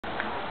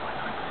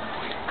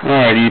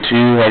Alright,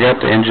 YouTube, I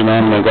got the engine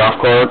on the golf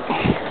cart.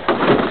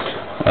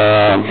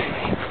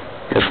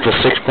 It's the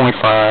 6.5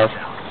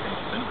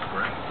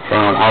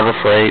 from Harbor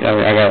Freight. I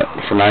got it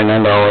for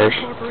 $99.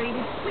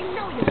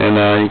 And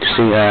you can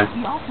see that.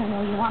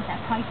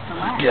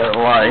 Got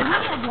a light.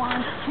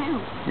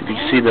 You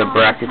can see the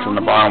brackets on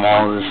the bottom,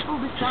 all this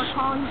just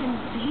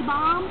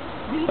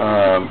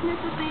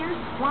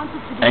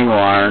angle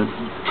iron.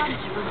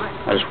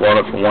 I just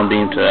welded it from one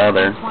beam to the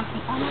other.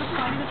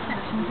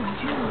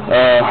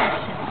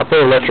 I put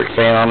an electric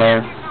fan on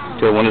there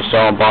to when it's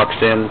all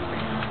boxed in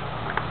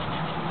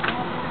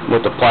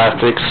with the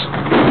plastics.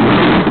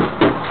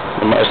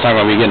 It's not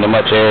going to be getting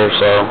much air,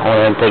 so I went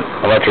ahead and put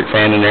an electric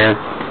fan in there.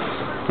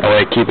 That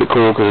way I keep it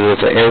cool because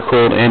it's an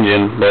air-cooled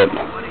engine, but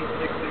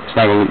it's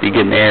not going to be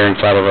getting air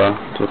inside of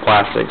the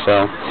plastic.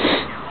 So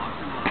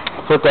I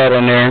put that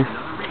in there.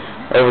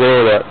 Over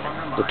there,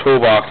 the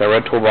toolbox, that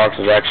red toolbox,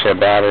 is actually a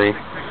battery.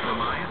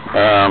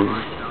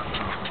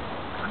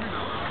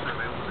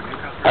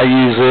 I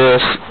use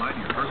this.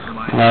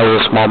 It has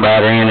a small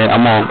battery in it.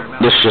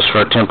 This is just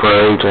for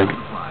temporary to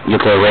get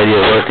the radio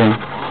working.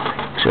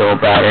 See a little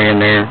battery in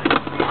there.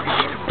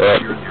 But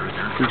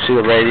you can see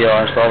the radio.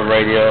 I installed the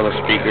radio, the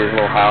speakers,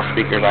 little house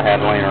speakers I had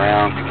laying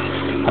around.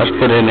 I just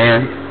put it in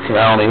there because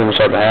I don't leave them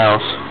inside the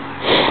house.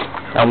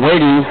 I'm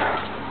waiting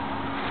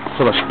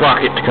for the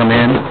sprocket to come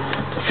in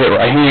to fit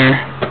right here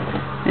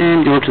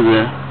and go to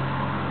the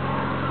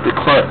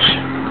clutch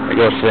that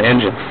goes to the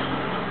engine,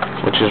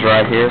 which is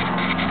right here.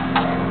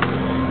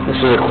 This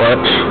is a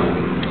clutch.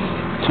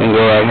 It's going to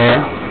go right here.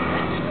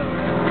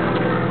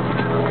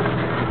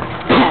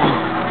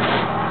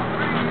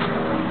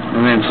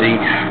 And then see,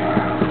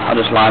 I'll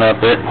just line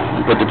up it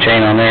and put the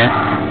chain on there.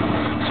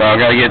 So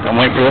I'm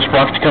waiting for this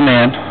sprocket to come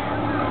in.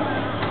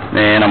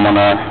 Then I'm going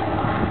to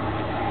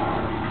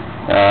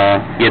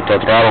get the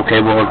throttle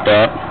cable hooked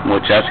up,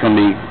 which that's going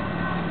to be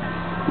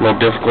a little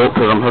difficult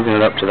because I'm hooking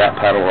it up to that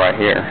pedal right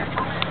here.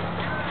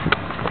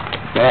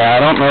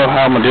 I don't know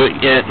how I'm going to do it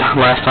yet.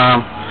 Last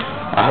time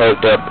I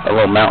hooked up a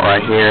little mount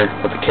right here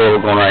with the cable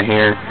going right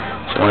here,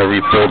 so whenever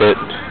you pulled it,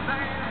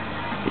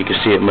 you can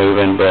see it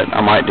moving, but I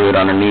might do it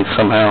underneath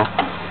somehow.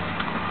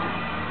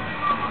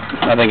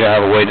 I think I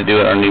have a way to do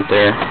it underneath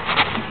there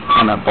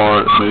on that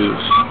bar that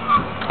moves.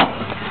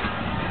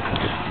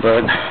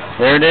 But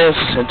there it is.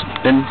 It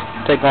didn't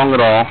take long at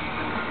all.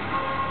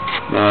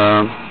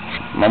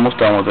 I'm almost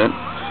done with it.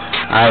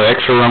 I have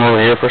extra room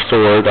over here for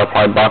storage. I'll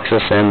probably box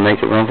this in and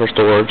make it room for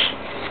storage.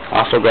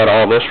 Also got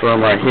all this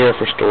room right here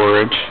for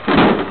storage.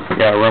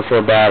 Got room for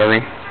a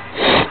battery.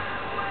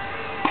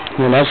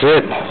 And that's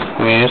it.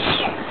 I mean, it's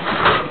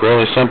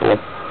really simple.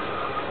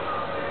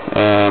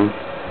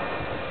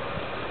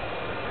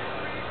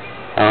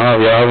 I don't know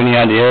if y'all have any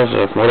ideas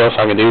of what else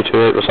I can do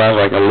to it besides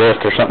like a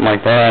lift or something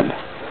like that.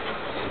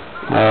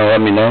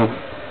 Let me know.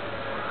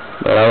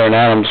 But other than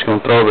that, I'm just going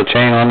to throw the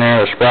chain on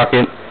there, the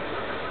sprocket.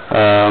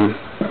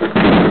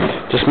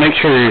 Just make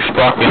sure your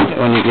sprocket,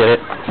 when you get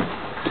it,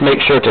 make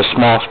sure it's a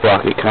small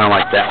sprocket, kind of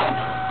like that one.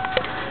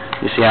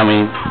 You see how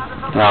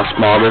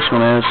small this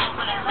one is?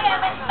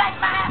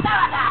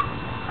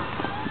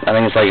 I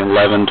think it's like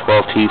 11,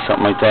 12 teeth,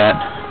 something like that.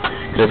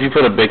 Because if you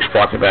put a big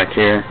sprocket back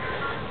here,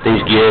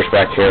 these gears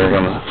back here are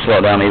going to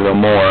slow down even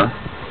more.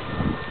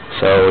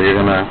 So you're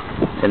going to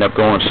end up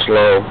going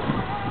slow.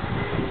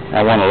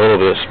 I want a little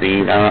bit of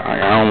speed.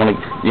 I don't want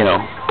to,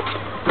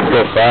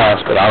 go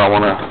fast, but I don't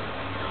want to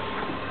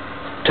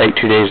take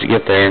 2 days to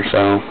get there. So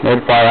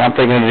I'm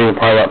thinking to do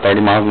probably about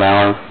 30 miles an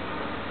hour,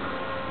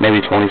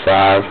 maybe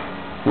 25.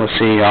 We'll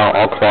see.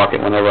 I'll clock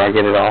it whenever I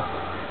get it all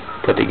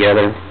put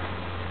together.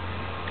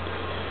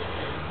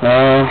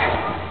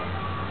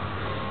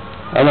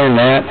 Other than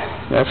that,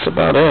 that's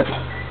about it.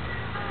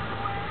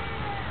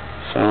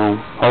 So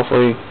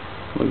hopefully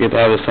we'll get to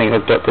have this thing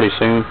hooked up pretty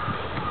soon.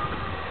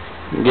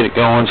 Get it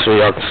going so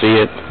y'all can see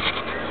it.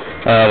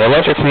 The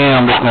electric fan,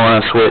 I'm just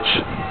going to switch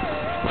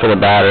for the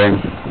battery.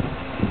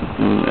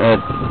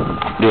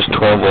 Just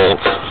 12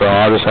 volts. So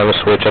I'll just have a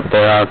switch up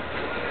there.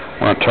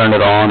 When I turn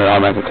it on, and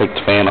automatically click the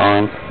fan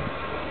on.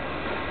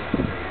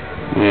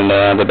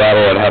 And the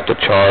battery I'd have to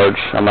charge.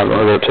 I'm not going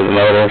to go to the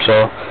motor,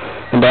 so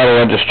the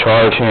battery I'd just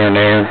charge here and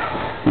there.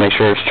 Make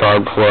sure it's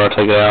charged before I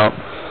take it out.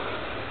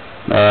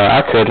 I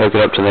could hook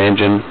it up to the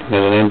engine,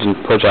 because the engine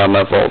puts out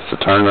enough volts to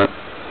turn it.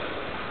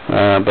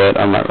 But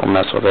I'm not going to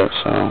mess with it,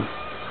 so.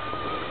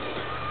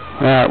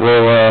 Alright,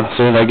 well, as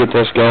soon as I get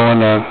this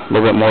going, a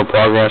little bit more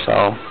progress,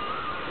 I'll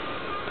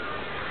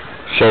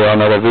show you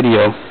another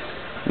video,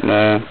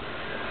 and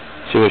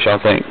see what y'all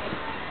think.